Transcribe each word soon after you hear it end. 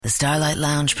Starlight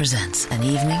Lounge presents An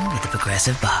Evening with the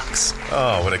Progressive Box.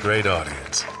 Oh, what a great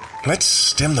audience.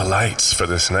 Let's dim the lights for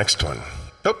this next one.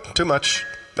 Nope, too much.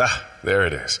 There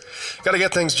it is. Gotta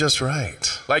get things just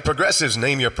right. Like Progressive's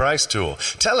Name Your Price tool.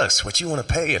 Tell us what you want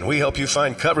to pay, and we help you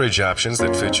find coverage options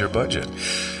that fit your budget.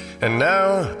 And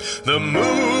now, the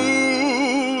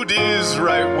mood is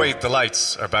right. Wait, the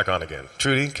lights are back on again.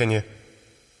 Trudy, can you?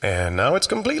 And now it's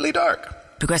completely dark.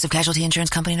 Progressive Casualty Insurance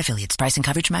Company and Affiliates. Price and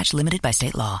coverage match limited by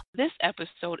state law. This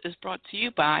episode is brought to you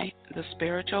by the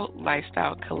Spiritual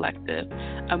Lifestyle Collective,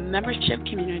 a membership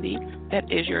community that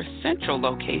is your central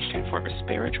location for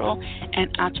spiritual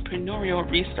and entrepreneurial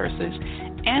resources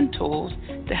and tools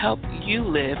to help you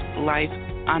live life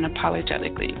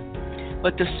unapologetically.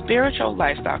 With the Spiritual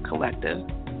Lifestyle Collective,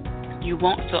 you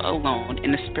won't feel alone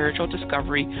in the spiritual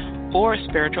discovery or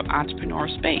spiritual entrepreneur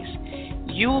space.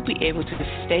 You will be able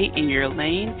to stay in your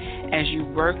lane as you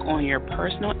work on your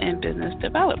personal and business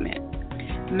development.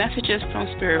 Messages from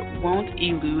Spirit won't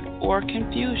elude or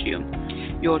confuse you.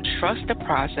 You'll trust the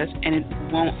process and it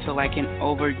won't feel like an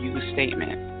overused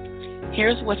statement.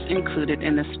 Here's what's included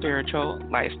in the Spiritual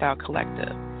Lifestyle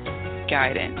Collective.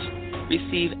 Guidance.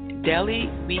 Receive daily,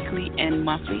 weekly, and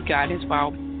monthly guidance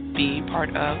while being part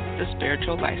of the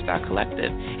Spiritual Lifestyle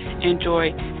Collective.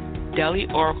 Enjoy daily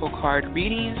oracle card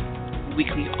readings,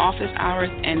 weekly office hours,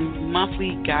 and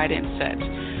monthly guidance sets,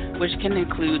 which can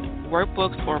include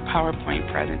workbooks or PowerPoint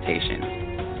presentations.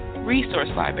 Resource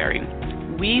library.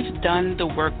 We've done the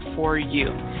work for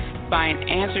you. Find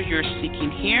answers you're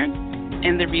seeking here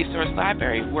in the resource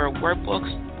library, where workbooks,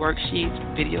 worksheets,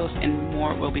 videos, and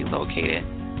more will be located.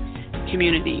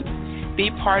 Community.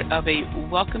 Be part of a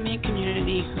welcoming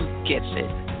community who gets it.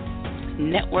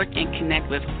 Network and connect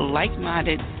with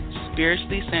like-minded,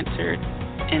 spiritually centered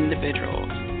individuals.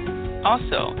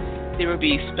 Also, there will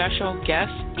be special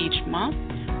guests each month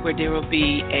where there will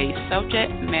be a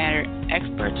subject matter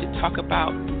expert to talk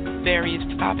about various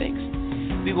topics.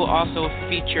 We will also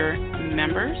feature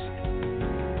members.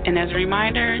 And as a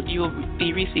reminder, you will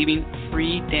be receiving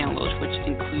free downloads, which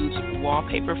includes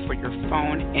wallpaper for your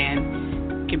phone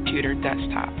and computer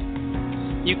desktop.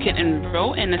 You can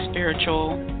enroll in the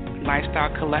Spiritual Lifestyle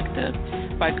Collective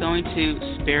by going to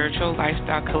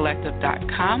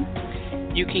spirituallifestylecollective.com.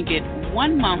 You can get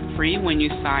 1 month free when you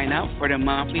sign up for the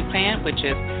monthly plan, which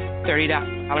is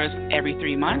 $30 every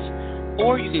 3 months,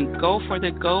 or you can go for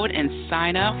the gold and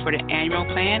sign up for the annual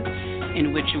plan,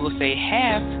 in which you will save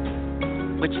half,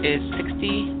 which is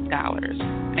 $60.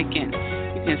 Again,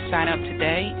 you can sign up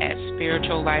today at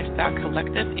Spiritual Lifestyle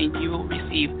Collective, and you will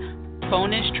receive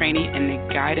bonus training in the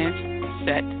guidance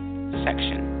set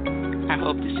section. I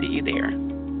hope to see you there.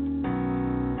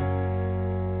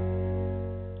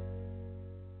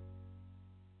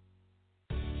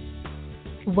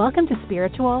 Welcome to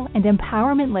Spiritual and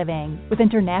Empowerment Living with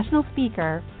international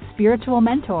speaker, spiritual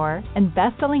mentor, and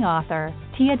best-selling author,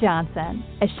 Tia Johnson,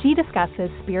 as she discusses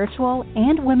spiritual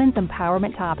and women's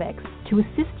empowerment topics to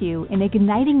assist you in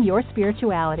igniting your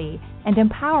spirituality and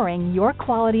empowering your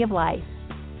quality of life.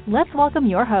 Let's welcome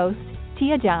your host,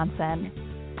 Tia Johnson.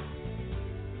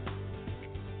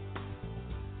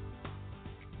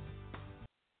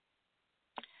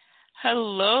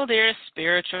 Hello there,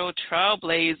 spiritual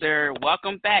trailblazer.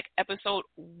 Welcome back. Episode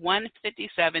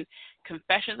 157,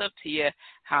 Confessions of Tia,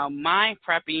 How Mind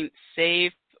Prepping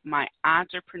Saved My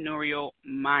Entrepreneurial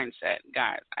Mindset.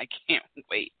 Guys, I can't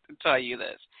wait to tell you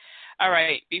this. All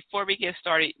right, before we get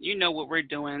started, you know what we're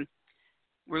doing.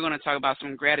 We're going to talk about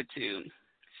some gratitude.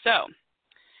 So,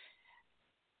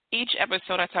 each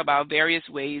episode I talk about various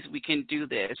ways we can do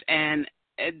this. And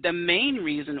the main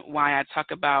reason why I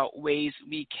talk about ways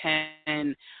we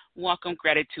can welcome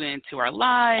gratitude into our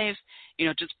lives,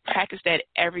 just practice that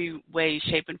every way,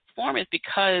 shape, and form, is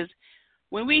because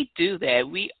when we do that,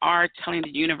 we are telling the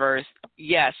universe,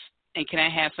 yes, and can I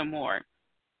have some more?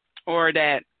 Or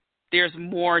that there's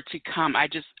more to come. I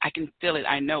can feel it.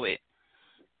 I know it.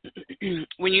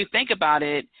 When you think about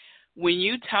it, when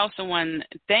you tell someone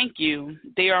thank you,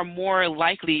 they are more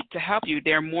likely to help you.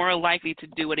 They're more likely to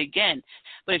do it again.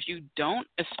 But if you don't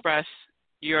express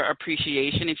your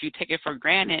appreciation, if you take it for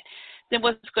granted, then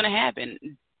what's going to happen?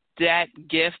 That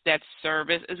gift, that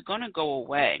service is going to go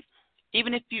away.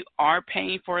 Even if you are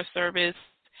paying for a service,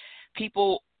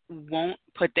 people won't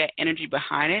put that energy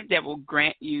behind it that will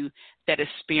grant you that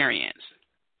experience.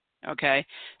 Okay?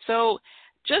 So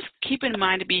just keep in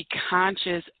mind to be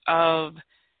conscious of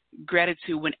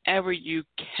gratitude whenever you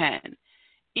can.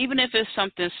 Even if it's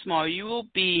something small, you will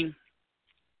be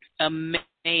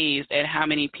amazed at how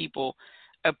many people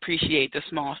appreciate the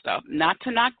small stuff. Not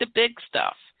to knock the big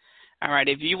stuff, All right,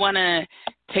 if you want to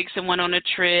take someone on a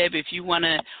trip, if you want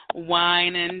to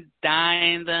wine and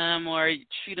dine them or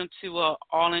treat them to an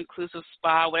all-inclusive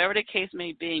spa, whatever the case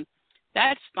may be,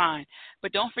 that's fine.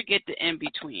 But don't forget the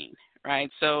in-between, right?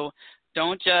 So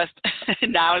don't just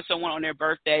acknowledge someone on their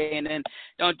birthday and then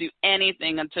don't do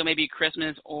anything until maybe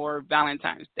Christmas or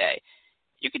Valentine's Day.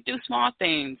 You could do small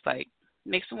things like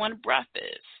make someone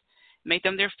breakfast, make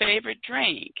them their favorite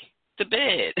drink, to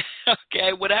bed,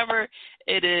 okay? Whatever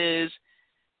it is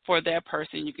for that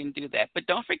person, you can do that. But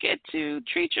don't forget to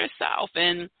treat yourself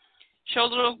and show a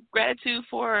little gratitude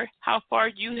for how far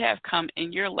you have come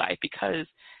in your life, because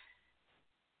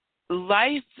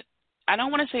life, I don't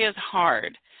want to say it's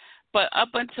hard, but up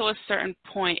until a certain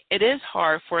point, it is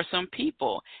hard for some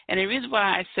people. And the reason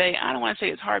why I say I don't want to say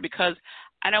it's hard, because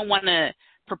I don't want to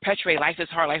perpetuate life is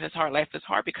hard, life is hard, life is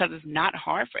hard, because it's not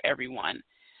hard for everyone.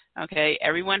 Okay,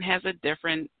 everyone has a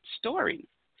different story.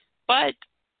 But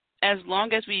as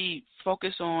long as we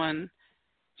focus on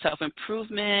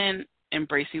self-improvement,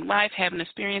 embracing life, having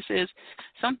experiences,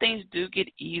 some things do get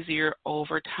easier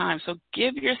over time. So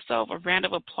give yourself a round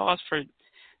of applause for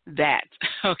that,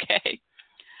 okay?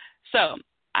 So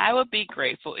I would be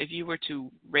grateful if you were to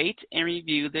rate and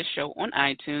review this show on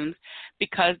iTunes,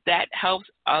 because that helps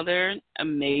other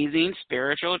amazing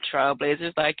spiritual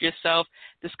trailblazers like yourself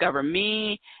discover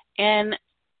me. And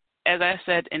as I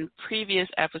said in previous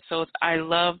episodes, I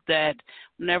love that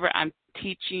whenever I'm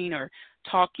teaching or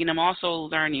talking, I'm also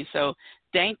learning. So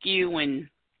thank you when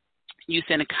you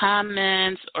send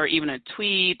comments or even a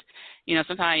tweet. You know,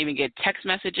 sometimes I even get text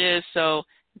messages. So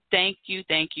thank you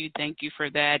for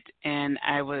that. And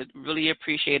I would really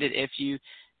appreciate it if you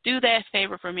do that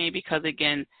favor for me, because,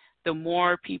 again, the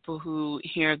more people who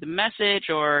hear the message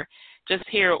or just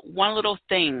hear one little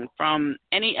thing from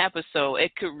any episode,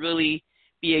 it could really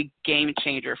be a game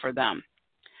changer for them.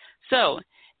 So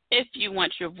if you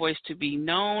want your voice to be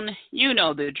known, you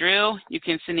know the drill. You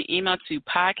can send an email to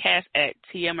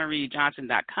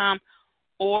podcast@tiamariejohnson.com,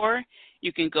 or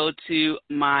you can go to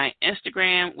my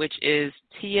Instagram, which is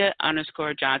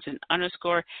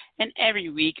Tia_Johnson_. And every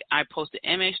week I post an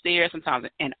image there, sometimes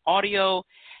an audio,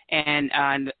 and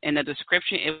in the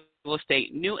description it will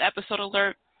state new episode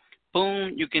alert.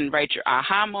 Boom, you can write your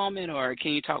aha moment, or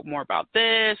can you talk more about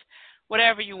this,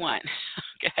 whatever you want,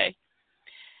 okay?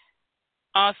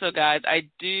 Also, guys, I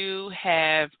do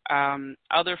have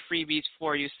other freebies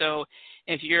for you. So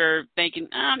if you're thinking,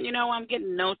 I'm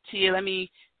getting no Tia, let me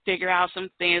figure out some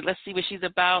things, let's see what she's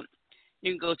about,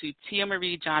 you can go to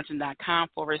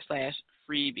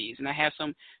tiamariejohnson.com/freebies. And I have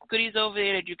some goodies over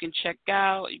there that you can check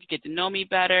out. You can get to know me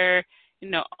better,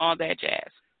 all that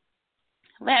jazz.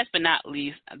 Last but not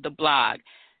least, the blog.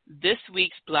 This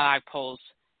week's blog post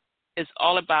is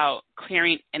all about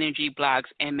clearing energy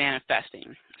blocks and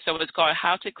manifesting. So it's called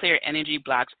How to Clear Energy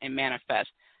Blocks and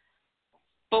Manifest.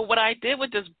 But what I did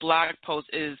with this blog post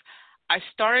is I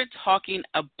started talking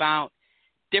about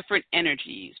different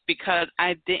energies, because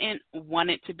I didn't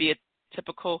want it to be a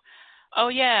typical, oh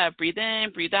yeah, breathe in,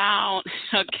 breathe out,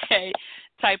 okay,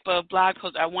 type of blog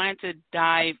post. I wanted to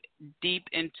dive deep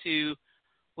into,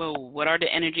 well, what are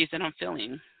the energies that I'm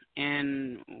feeling,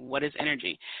 and what is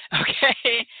energy,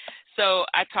 okay? So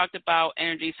I talked about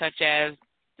energy such as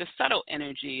the subtle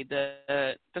energy,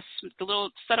 the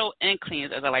little subtle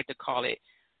inklings, as I like to call it.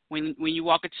 When you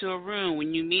walk into a room,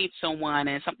 when you meet someone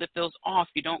and something feels off,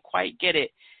 you don't quite get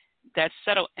it, that's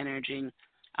subtle energy.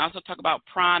 I also talk about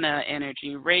prana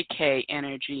energy, Reiki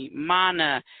energy,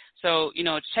 mana. So,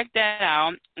 check that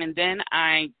out. And then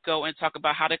I go and talk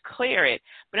about how to clear it.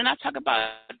 But then I talk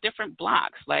about different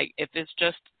blocks, like if it's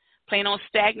just plain old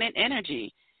stagnant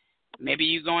energy. Maybe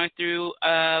you're going through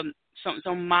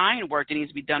some mind work that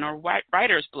needs to be done, or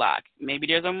writer's block. Maybe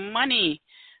there's a money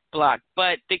block.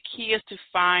 But the key is to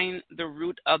find the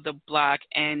root of the block,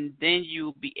 and then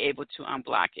you'll be able to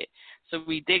unblock it. So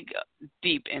we dig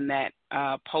deep in that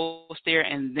post there,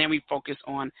 and then we focus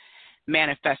on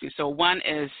manifesting. So one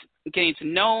is getting to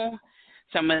know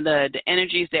some of the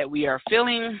energies that we are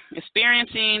feeling,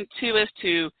 experiencing. Two is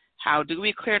to how do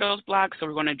we clear those blocks. So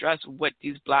we're going to address what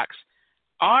these blocks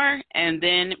are, and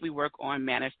then we work on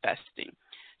manifesting.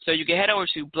 So you can head over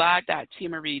to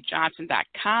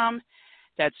blog.tiamariejohnson.com.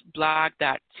 That's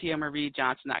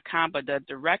blog.tiamariejohnson.com, but the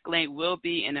direct link will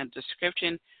be in the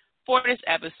description for this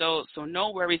episode. So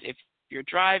no worries if you're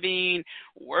driving,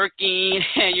 working,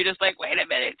 and you're just like, wait a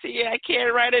minute, Tia, I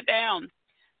can't write it down.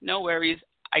 No worries,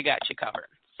 I got you covered.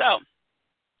 So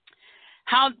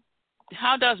how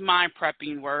does mind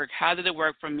prepping work? How did it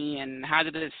work for me, and how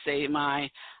did it save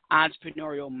my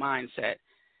entrepreneurial mindset?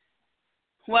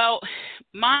 Well,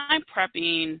 mind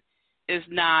prepping is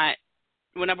not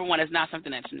well, number one, it's not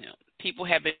something that's new. People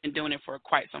have been doing it for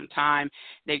quite some time.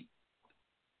 They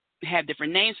have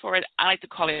different names for it. I like to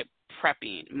call it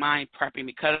prepping, mind prepping,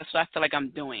 because that's what I feel like I'm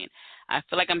doing. I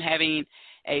feel like I'm having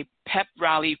a pep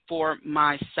rally for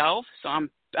myself. So I'm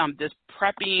just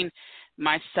prepping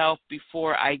myself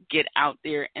before I get out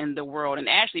there in the world. And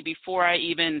actually, before I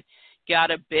even get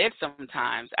out of bed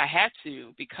sometimes, I have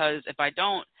to, because if I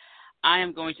don't, I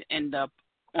am going to end up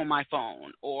on my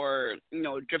phone or,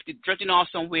 drifting off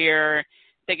somewhere,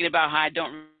 thinking about how I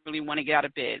don't really want to get out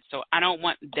of bed. So I don't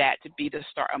want that to be the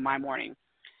start of my morning.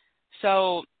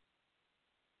 So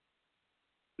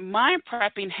mind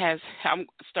prepping I'm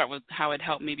start with how it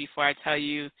helped me before I tell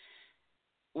you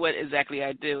what exactly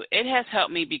I do. It has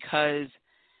helped me because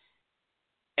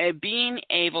being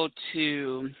able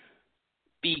to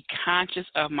be conscious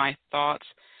of my thoughts,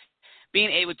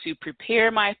 being able to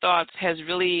prepare my thoughts has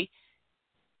really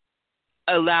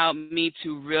allowed me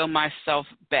to reel myself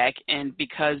back in,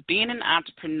 because being an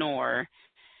entrepreneur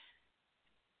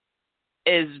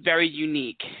is very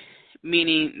unique,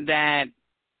 meaning that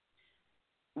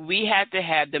we have to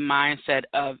have the mindset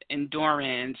of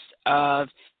endurance, of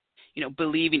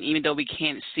believing even though we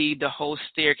can't see the whole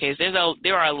staircase.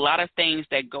 There are a lot of things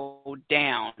that go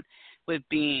down with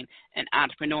being an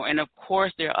entrepreneur. And, of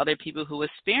course, there are other people who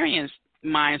experience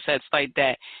mindsets like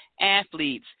that,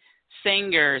 athletes,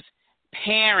 singers,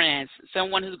 parents,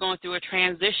 someone who's going through a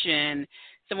transition,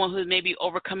 someone who's maybe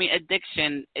overcoming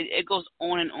addiction. It goes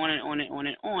on and on and on and on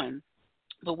and on.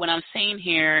 But what I'm saying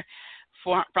here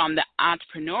from the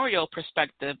entrepreneurial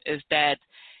perspective is that,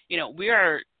 we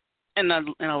are in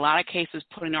a lot of cases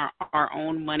putting our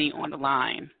own money on the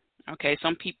line. Okay,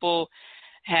 some people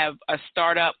have a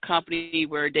startup company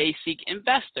where they seek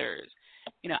investors.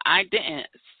 I didn't.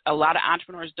 A lot of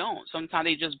entrepreneurs don't. Sometimes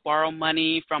they just borrow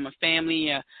money from a family,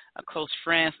 a close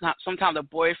friend, sometimes a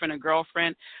boyfriend, a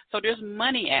girlfriend. So there's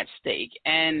money at stake.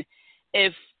 And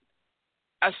if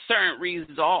a certain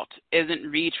result isn't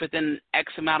reached within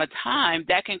X amount of time,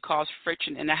 that can cause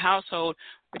friction in the household,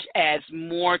 which adds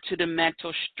more to the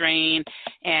mental strain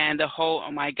and the whole,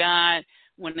 oh my God,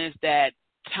 when is that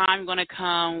time going to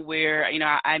come where,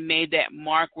 I made that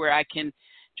mark where I can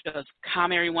just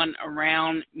calm everyone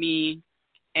around me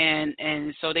and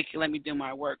so they can let me do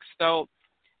my work. So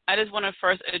I just want to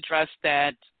first address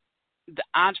that the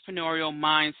entrepreneurial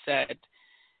mindset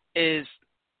is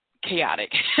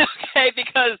chaotic, okay,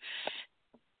 because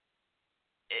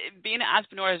being an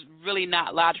entrepreneur is really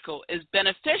not logical. It's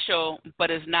beneficial,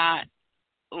 but it's not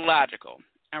logical.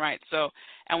 All right, so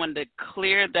I wanted to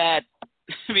clear that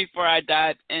before I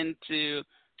dive into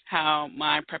how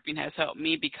mind prepping has helped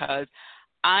me, because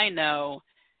I know,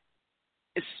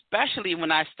 especially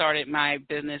when I started my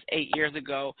business 8 years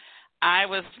ago, I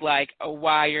was like a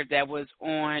wire that was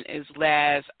on its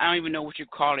last, I don't even know what you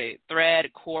call it,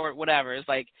 thread, cord, whatever. It's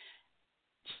like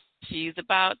she's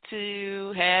about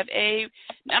to have I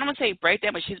don't want to say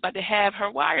breakdown, but she's about to have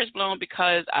her wires blown,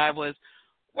 because I was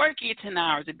working 10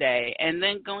 hours a day and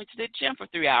then going to the gym for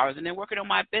 3 hours and then working on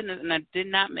my business, and I did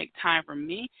not make time for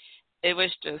me. It was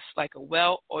just like a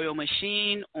well-oiled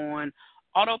machine on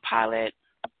autopilot.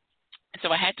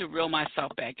 So I had to reel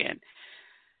myself back in.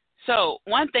 So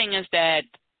one thing is that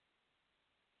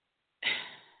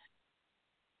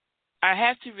I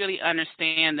have to really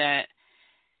understand that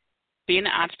being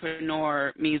an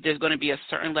entrepreneur means there's going to be a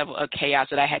certain level of chaos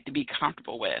that I had to be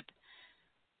comfortable with.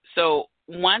 So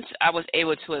once I was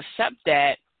able to accept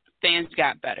that, things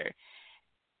got better.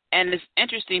 And it's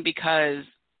interesting because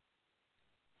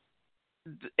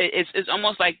it's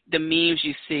almost like the memes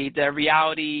you see, the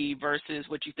reality versus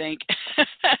what you think.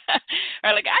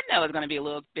 Or like, I know it's going to be a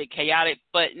little bit chaotic,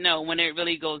 but no, when it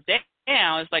really goes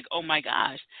down, it's like, oh my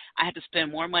gosh, I have to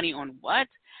spend more money on what?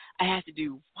 I have to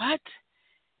do what?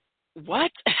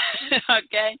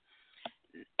 Okay.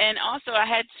 And also I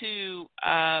had to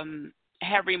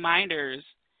have reminders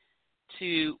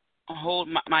to hold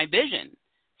my vision.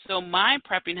 So mind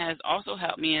prepping has also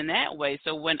helped me in that way.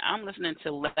 So when I'm listening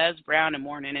to Les Brown in the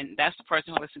morning, and that's the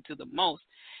person who I listen to the most,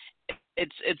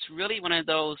 it's really one of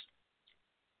those,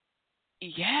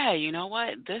 yeah, you know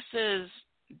what? This is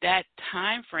that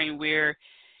time frame where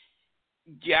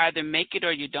you either make it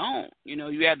or you don't. You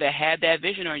either have that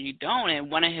vision or you don't. And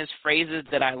one of his phrases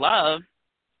that I love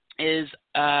is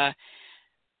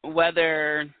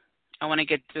whether – I want to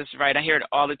get this right. I hear it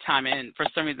all the time, and for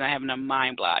some reason I have a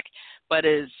mind block. But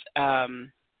is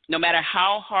no matter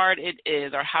how hard it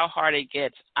is or how hard it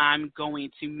gets, I'm going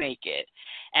to make it.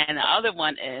 And the other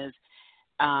one is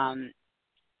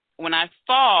when I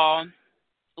fall,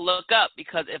 look up,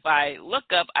 because if I look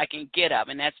up, I can get up,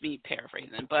 and that's me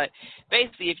paraphrasing. But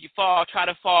basically, if you fall, try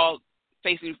to fall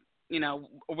facing,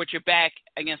 with your back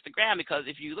against the ground, because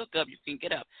if you look up, you can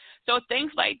get up. So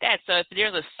things like that. So if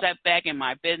there's a setback in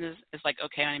my business, it's like,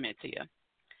 okay, I admit to you,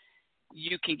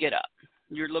 you can get up.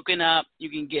 You're looking up, you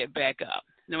can get back up.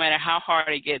 No matter how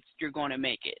hard it gets, you're going to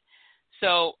make it.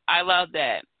 So I love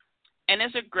that. And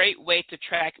it's a great way to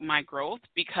track my growth,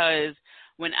 because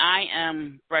when I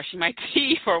am brushing my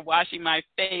teeth or washing my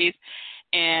face,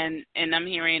 and I'm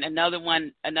hearing another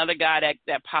guy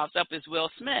that pops up is Will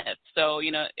Smith. So,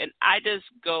 and I just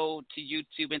go to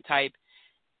YouTube and type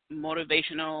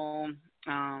motivational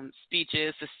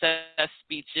speeches, success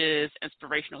speeches,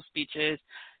 inspirational speeches.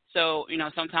 So,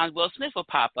 sometimes Will Smith will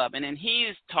pop up, and then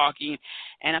he's talking,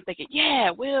 and I'm thinking,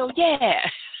 yeah, Will, yeah.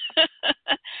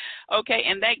 Okay,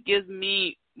 and that gives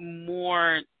me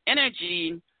more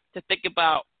energy to think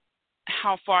about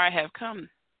how far I have come.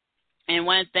 And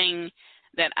one thing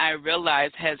that I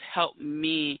realized has helped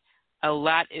me a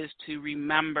lot is to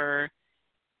remember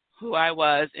who I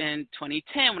was in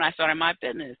 2010 when I started my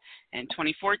business, and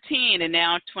 2014, and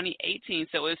now 2018.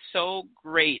 So it's so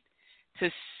great to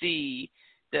see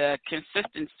the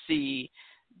consistency,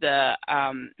 the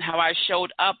how I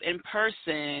showed up in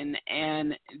person,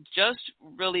 and just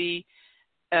really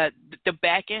the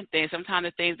back end things, sometimes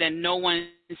the things that no one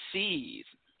sees,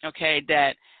 okay,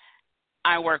 that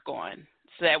I work on.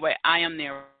 So that way I am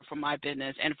there for my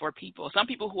business and for people. Some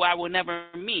people who I will never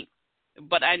meet,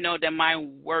 but I know that my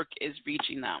work is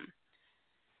reaching them.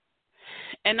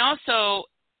 And also,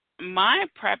 my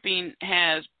prepping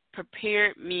has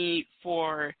prepared me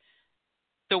for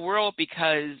the world,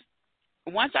 because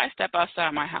once I step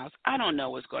outside my house, I don't know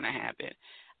what's going to happen.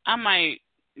 I might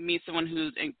meet someone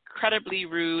who's incredibly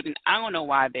rude, and I don't know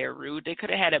why they're rude. They could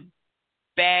have had a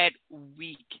bad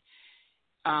week.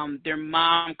 Their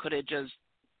mom could have just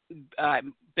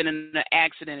been in an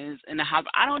accident in the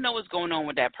hospital. I don't know what's going on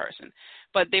with that person,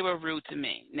 but they were rude to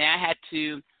me. Now I had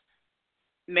to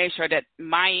make sure that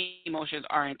my emotions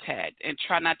are intact and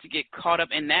try not to get caught up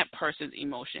in that person's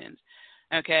emotions,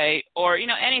 okay? Or,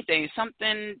 anything.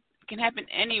 Something can happen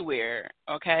anywhere,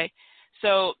 okay?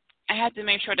 So I had to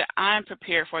make sure that I'm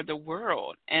prepared for the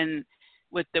world. And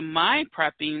with the mind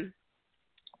prepping,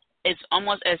 it's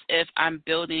almost as if I'm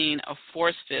building a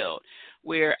force field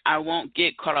where I won't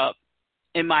get caught up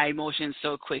in my emotions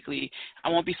so quickly. I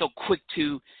won't be so quick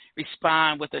to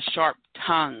respond with a sharp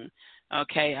tongue,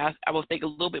 okay? I will think a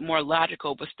little bit more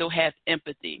logical, but still have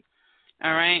empathy,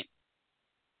 all right?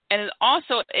 And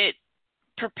it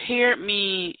prepared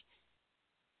me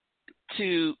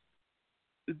to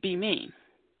be me.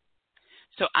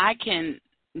 So I can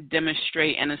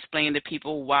demonstrate and explain to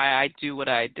people why I do what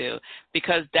I do,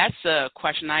 because that's a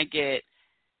question I get,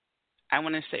 I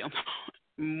want to say,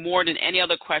 more than any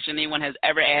other question anyone has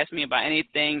ever asked me about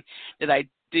anything that I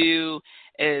do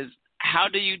is, how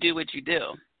do you do what you do?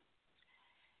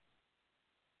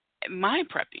 Mind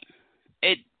prepping,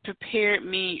 it prepared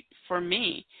me for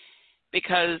me,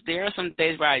 because there are some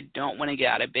days where I don't want to get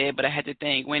out of bed, but I had to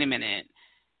think, wait a minute,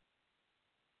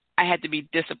 I had to be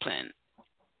disciplined.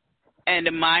 And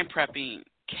the mind prepping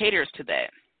caters to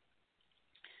that.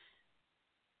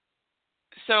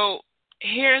 So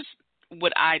here's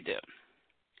what I do.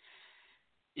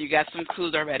 You got some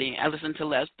clues already. I listen to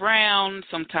Les Brown,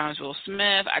 sometimes Will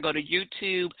Smith. I go to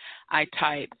YouTube. I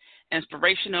type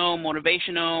inspirational,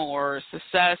 motivational, or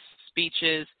success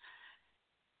speeches.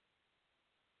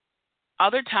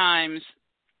 Other times,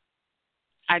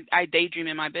 I daydream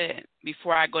in my bed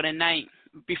before I go to night.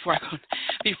 Before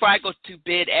I go to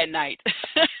bed at night.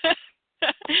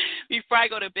 Before I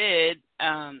go to bed,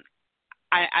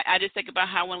 I just think about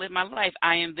how I want to live my life.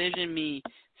 I envision me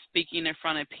speaking in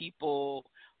front of people,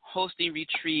 hosting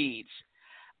retreats,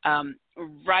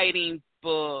 writing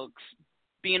books,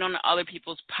 being on other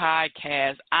people's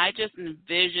podcasts. I just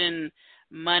envision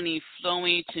money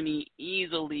flowing to me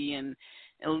easily and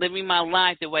living my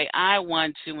life the way I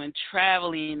want to, and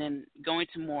traveling and going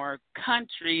to more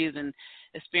countries and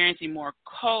experiencing more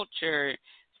culture.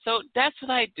 So that's what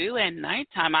I do at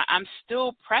nighttime. I'm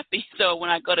still prepping. So when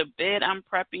I go to bed, I'm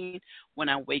prepping. When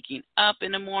I'm waking up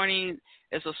in the morning,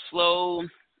 it's a slow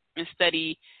and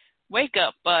steady wake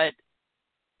up, but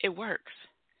it works.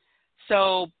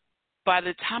 So by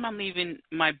the time I'm leaving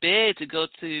my bed to go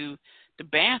to the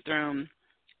bathroom,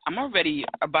 I'm already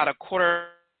about a quarter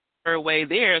way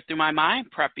there through my mind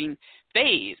prepping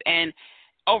phase. And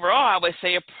overall, I would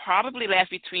say it probably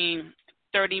lasts between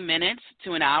 30 minutes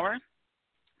to an hour,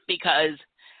 because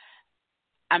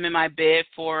I'm in my bed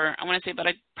for, I want to say about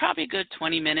probably a good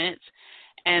 20 minutes.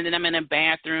 And then I'm in a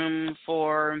bathroom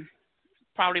for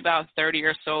probably about 30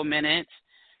 or so minutes.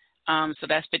 So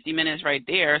that's 50 minutes right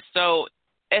there. So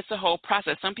it's a whole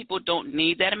process. Some people don't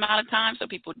need that amount of time. Some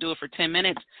people do it for 10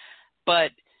 minutes.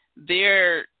 But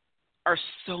there are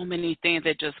so many things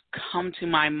that just come to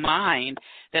my mind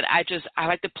that I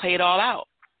like to play it all out.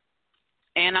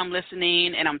 And I'm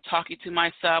listening and I'm talking to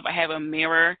myself. I have a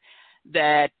mirror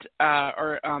that,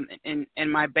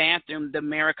 in my bathroom, the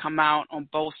mirror come out on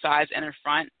both sides and in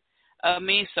front of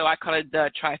me. So I call it the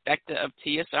trifecta of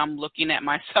Tia. So I'm looking at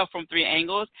myself from 3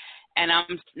 angles, and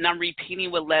I'm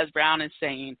repeating what Les Brown is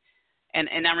saying.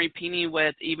 And I'm repeating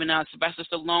with even Sylvester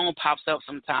Stallone pops up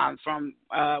sometimes from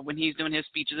when he's doing his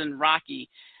speeches in Rocky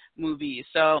movies.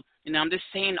 So, I'm just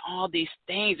saying all these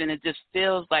things, and it just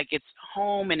feels like it's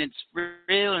home and it's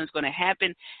real and it's going to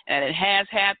happen and it has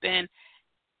happened.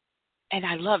 And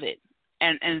I love it.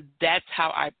 And that's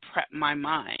how I prep my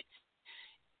mind.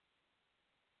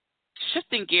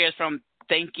 Shifting gears from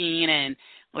thinking and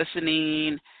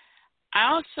listening,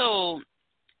 I also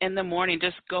in the morning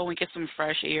just go and get some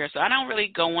fresh air. So I don't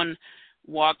really go on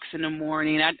walks in the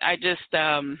morning. I just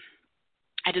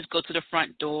go to the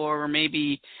front door, or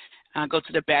maybe go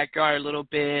to the backyard a little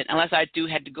bit, unless I do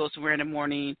have to go somewhere in the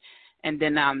morning and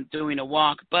then I'm doing a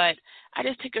walk. But I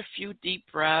just take a few deep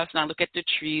breaths and I look at the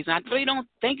trees and I really don't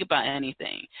think about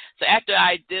anything. So after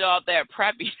I did all that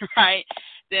prepping, right,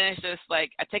 then it's just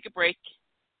like I take a break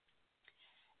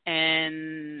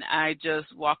and I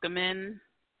just walk them in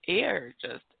air,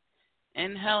 just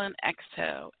inhale and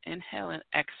exhale, inhale and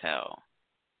exhale.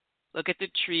 Look at the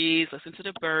trees, listen to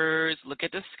the birds, look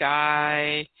at the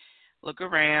sky, look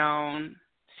around,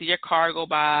 see your car go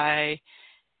by,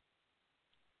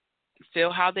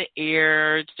 feel how the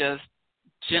air just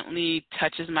gently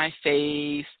touches my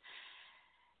face.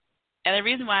 And the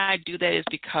reason why I do that is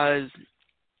because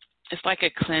it's like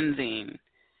a cleansing.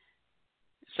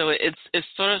 So it's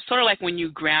sort of like when you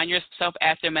ground yourself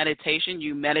after meditation.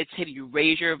 You meditate, you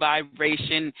raise your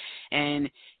vibration, and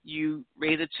you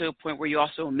raise it to a point where you're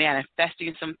also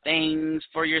manifesting some things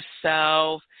for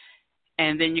yourself,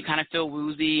 and then you kind of feel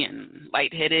woozy and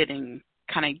lightheaded and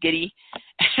kind of giddy.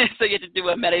 So you have to do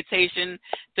a meditation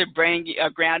to bring a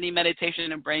grounding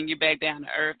meditation and bring you back down to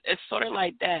earth. It's sort of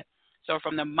like that. So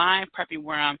from the mind prepping,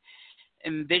 where I'm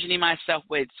envisioning myself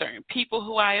with certain people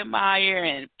who I admire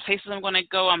and places I'm going to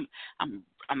go,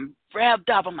 I'm revved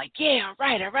up. I'm like, yeah, all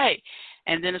right.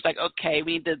 And then it's like, okay,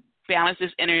 we need to balance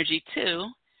this energy too.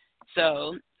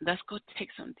 So let's go take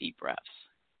some deep breaths.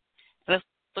 Let's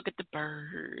look at the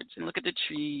birds and look at the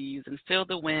trees and feel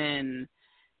the wind.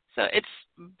 So it's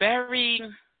very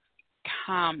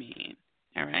calming,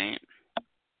 all right?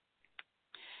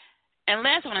 And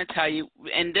last I want to tell you,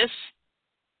 and this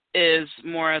is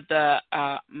more of the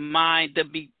mind,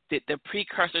 the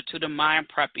precursor to the mind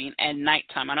prepping at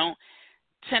nighttime. I don't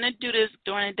tend to do this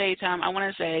during the daytime. I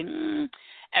want to say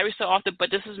every so often,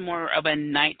 but this is more of a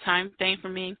nighttime thing for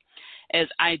me, is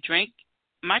I drink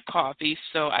my coffee.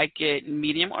 So I get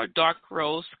medium or dark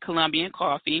roast Colombian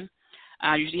coffee.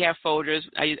 I usually have Folgers.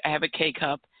 I have a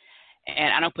K-cup,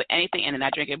 and I don't put anything in it. I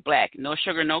drink it black, no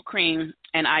sugar, no cream,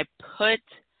 and I put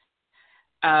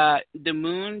the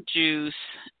moon juice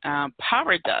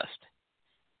power dust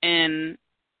in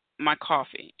my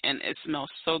coffee, and it smells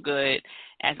so good. It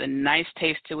has a nice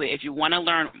taste to it. If you want to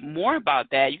learn more about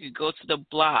that, you could go to the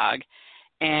blog,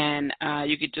 and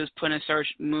you could just put in a search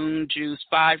moon juice,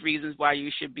 5 reasons why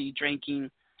you should be drinking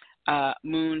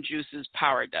moon juice's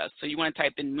power dust. So you want to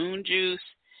type in moon juice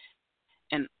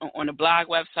and on the blog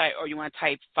website, or you want to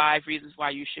type 5 reasons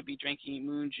why you should be drinking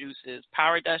moon juice's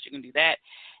power dust. You can do that.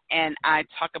 And I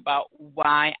talk about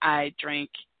why I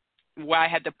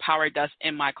have the power dust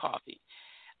in my coffee.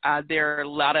 There are a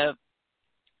lot of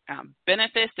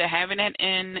benefits to having it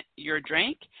in your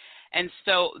drink. And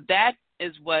so that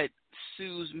is what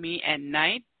soothes me at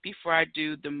night before I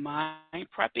do the mind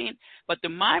prepping. But the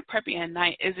mind prepping at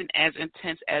night isn't as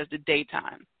intense as the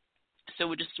daytime.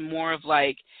 So it's just more of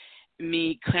like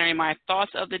me clearing my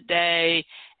thoughts of the day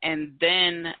and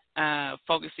then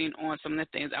focusing on some of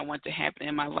the things I want to happen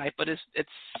in my life. But it's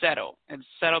settled. It's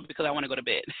settled because I want to go to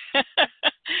bed.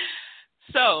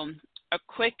 So a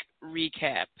quick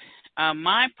recap.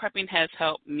 Mind prepping has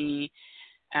helped me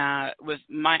with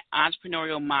my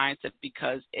entrepreneurial mindset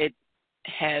because it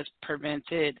has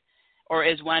prevented, or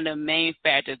is one of the main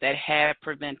factors that have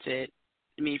prevented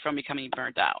me from becoming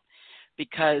burnt out,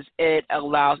 because it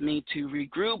allows me to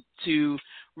regroup, to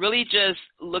really just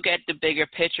look at the bigger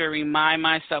picture, remind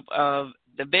myself of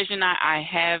the vision I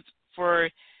have for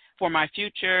my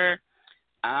future,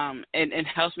 and it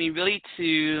helps me really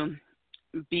to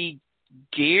be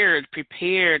geared,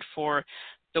 prepared for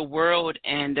the world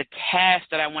and the task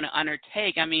that I want to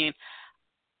undertake. I mean,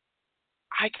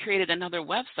 I created another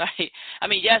website. I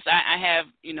mean, yes, I have,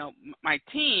 my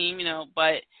team,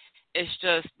 but it's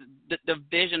just the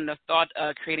vision, the thought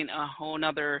of creating a whole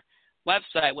nother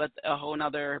website with a whole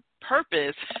nother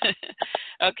purpose.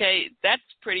 Okay, that's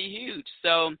pretty huge.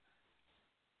 So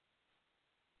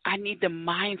I need the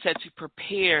mindset to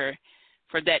prepare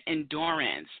for that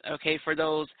endurance, okay, for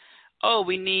those,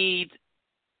 we need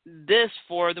this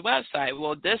for the website.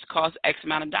 Well, this costs X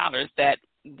amount of dollars that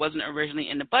wasn't originally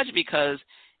in the budget because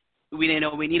we didn't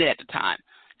know we needed at the time.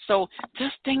 So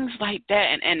just things like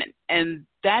that. And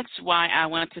that's why I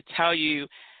wanted to tell you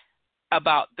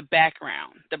about the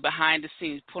background, the behind the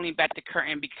scenes, pulling back the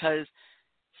curtain, because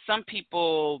some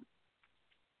people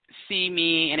see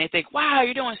me and they think, wow,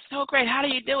 you're doing so great. How do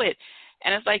you do it?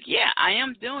 And it's like, yeah, I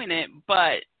am doing it,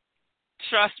 but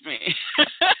trust me,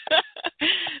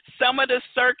 some of the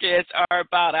circuits are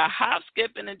about a hop,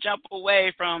 skip, and a jump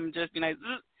away from just being like,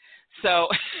 zzz. So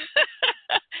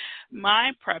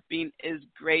mind prepping is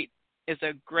great. It's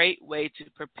a great way to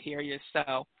prepare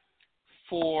yourself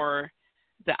for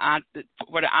the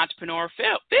entrepreneur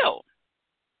field.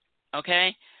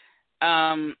 Okay?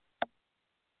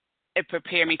 It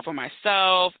prepared me for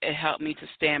myself. It helped me to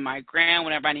stand my ground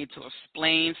whenever I need to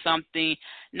explain something.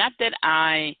 Not that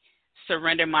I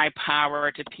surrender my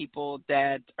power to people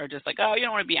that are just like, oh, you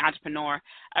don't want to be an entrepreneur.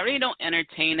 I really don't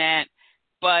entertain that.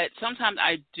 But sometimes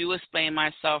I do explain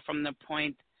myself from the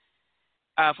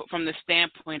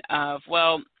standpoint of,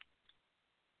 well,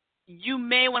 you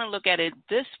may want to look at it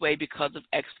this way because of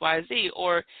X, Y, Z.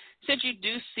 Or since you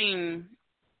do seem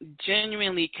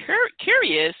genuinely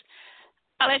curious,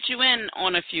 I'll let you in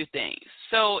on a few things.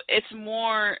 So it's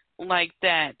more like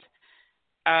that.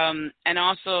 And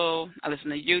also, I listen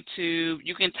to YouTube.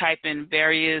 You can type in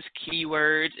various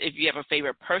keywords. If you have a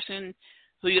favorite person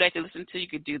who you like to listen to, you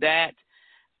could do that.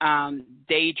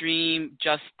 Daydream,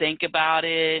 just think about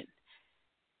it.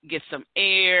 Get some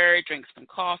air, drink some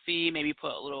coffee, maybe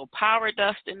put a little power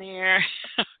dust in there.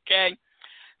 Okay.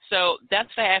 So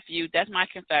that's what I have for you. That's my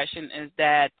confession, is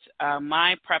that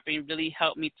mind prepping really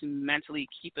helped me to mentally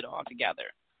keep it all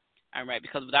together. All right,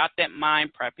 because without that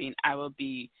mind prepping, I will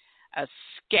be a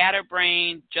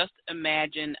scatterbrain. Just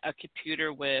imagine a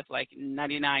computer with like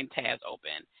 99 tabs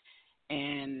open.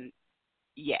 And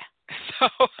yeah, so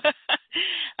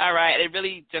all right, it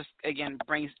really just, again,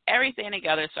 brings everything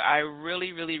together. So I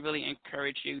really, really, really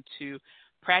encourage you to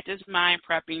practice mind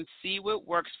prepping, see what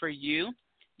works for you.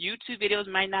 YouTube videos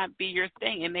might not be your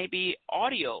thing. It may be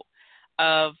audio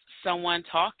of someone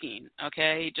talking,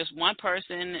 okay? Just one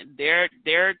person, their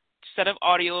set of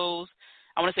audios.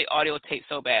 I want to say audio tape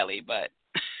so badly, but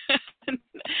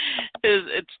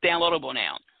it's downloadable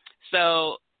now.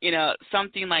 So,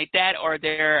 something like that, or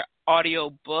their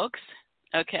audio books,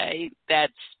 okay?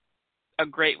 That's a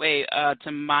great way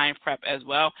to mind prep as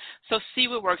well. So see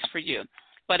what works for you.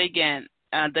 But again,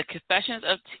 the confessions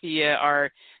of Tia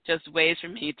are just ways for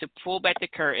me to pull back the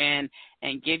curtain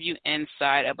and give you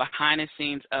insight of behind the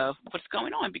scenes of what's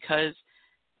going on, because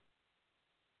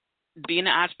being an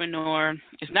entrepreneur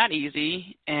is not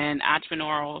easy, and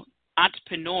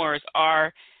entrepreneurs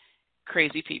are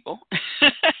crazy people.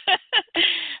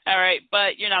 All right,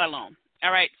 but you're not alone.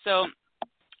 All right, so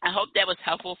I hope that was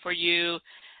helpful for you.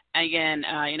 Again,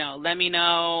 let me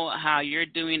know how you're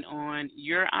doing on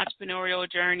your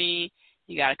entrepreneurial journey.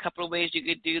 You got a couple of ways you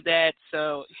could do that.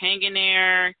 So hang in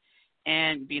there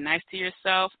and be nice to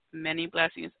yourself. Many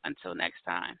blessings. Until next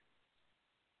time.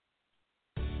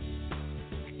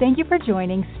 Thank you for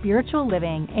joining Spiritual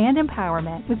Living and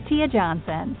Empowerment with Tia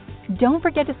Johnson. Don't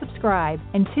forget to subscribe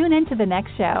and tune in to the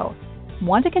next show.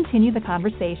 Want to continue the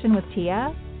conversation with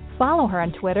Tia? Follow her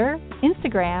on Twitter,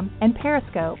 Instagram, and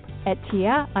Periscope at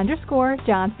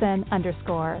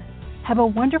Tia_Johnson_. Have a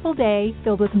wonderful day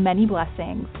filled with many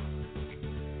blessings.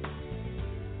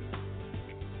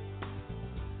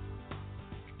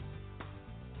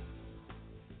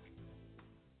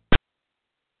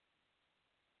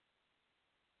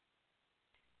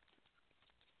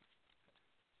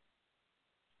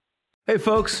 Hey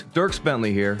folks, Dirk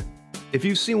Bentley here. If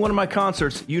you've seen one of my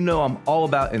concerts, you know I'm all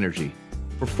about energy.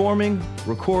 Performing,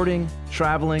 recording,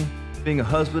 traveling, being a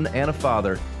husband and a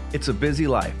father, it's a busy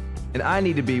life, and I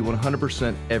need to be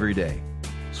 100% every day.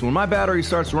 So when my battery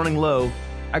starts running low,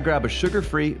 I grab a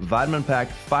sugar-free,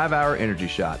 vitamin-packed 5-hour energy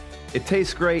shot. It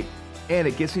tastes great, and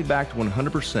it gets me back to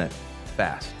 100%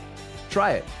 fast.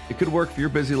 Try it. It could work for your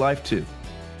busy life too.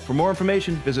 For more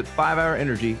information, visit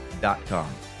 5hourenergy.com.